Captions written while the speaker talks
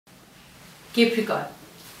Capricorn,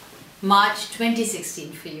 March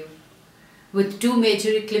 2016 for you. With two major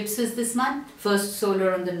eclipses this month, first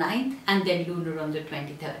solar on the 9th and then lunar on the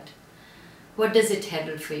 23rd. What does it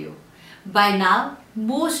herald for you? By now,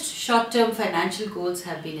 most short-term financial goals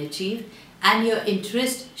have been achieved and your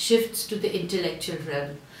interest shifts to the intellectual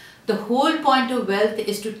realm. The whole point of wealth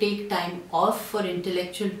is to take time off for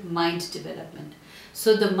intellectual mind development.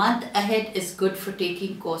 So the month ahead is good for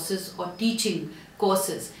taking courses or teaching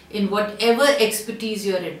courses in whatever expertise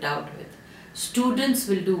you are endowed with. Students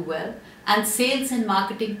will do well and sales and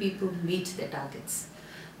marketing people meet their targets.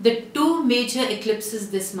 The two major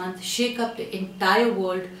eclipses this month shake up the entire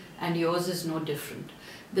world and yours is no different.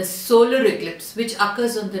 The solar eclipse, which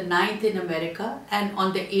occurs on the 9th in America and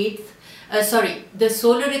on the 8th, the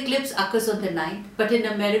solar eclipse occurs on the 9th, but in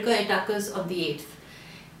America it occurs on the 8th,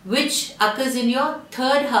 which occurs in your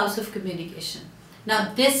third house of communication.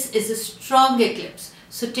 Now this is a strong eclipse,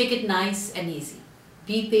 so take it nice and easy.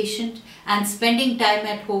 Be patient and spending time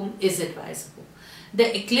at home is advisable.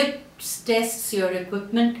 The eclipse tests your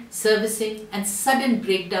equipment, servicing and sudden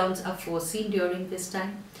breakdowns are foreseen during this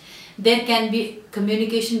time. There can be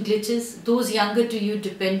communication glitches. Those younger to you,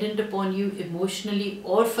 dependent upon you emotionally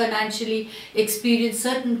or financially, experience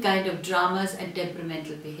certain kind of dramas and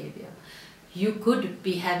temperamental behavior. You could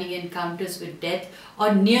be having encounters with death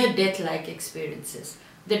or near-death-like experiences.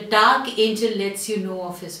 The dark angel lets you know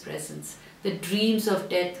of his presence. The dreams of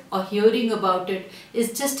death or hearing about it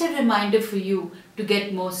is just a reminder for you to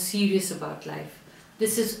get more serious about life.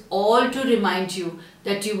 This is all to remind you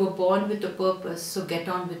that you were born with a purpose, so get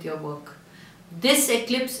on with your work. This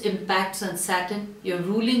eclipse impacts on Saturn, your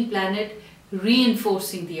ruling planet,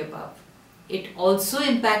 reinforcing the above. It also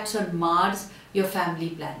impacts on Mars, your family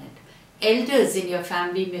planet. Elders in your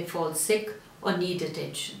family may fall sick or need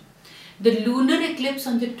attention. The lunar eclipse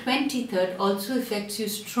on the 23rd also affects you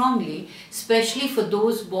strongly, especially for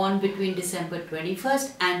those born between December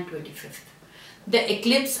 21st and 25th. The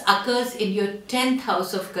eclipse occurs in your 10th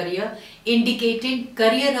house of career, indicating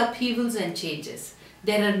career upheavals and changes.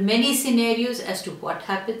 There are many scenarios as to what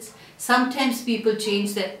happens. Sometimes people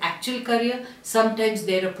change their actual career, sometimes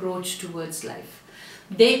their approach towards life.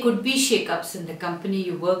 There could be shake-ups in the company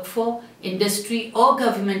you work for, industry or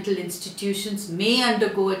governmental institutions may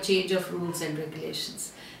undergo a change of rules and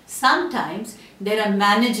regulations. Sometimes there are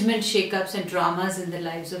management shake-ups and dramas in the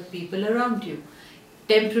lives of people around you.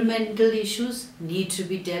 Temperamental issues need to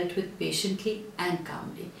be dealt with patiently and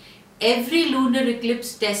calmly. Every lunar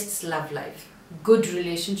eclipse tests love life. Good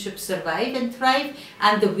relationships survive and thrive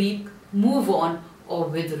and the weak move on or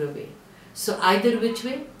wither away. So either which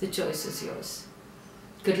way, the choice is yours.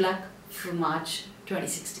 Good luck for March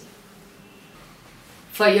 2016.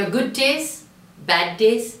 For your good days, bad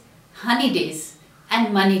days, honey days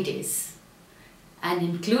and money days, and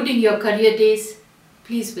including your career days,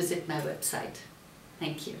 please visit my website.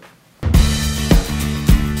 Thank you.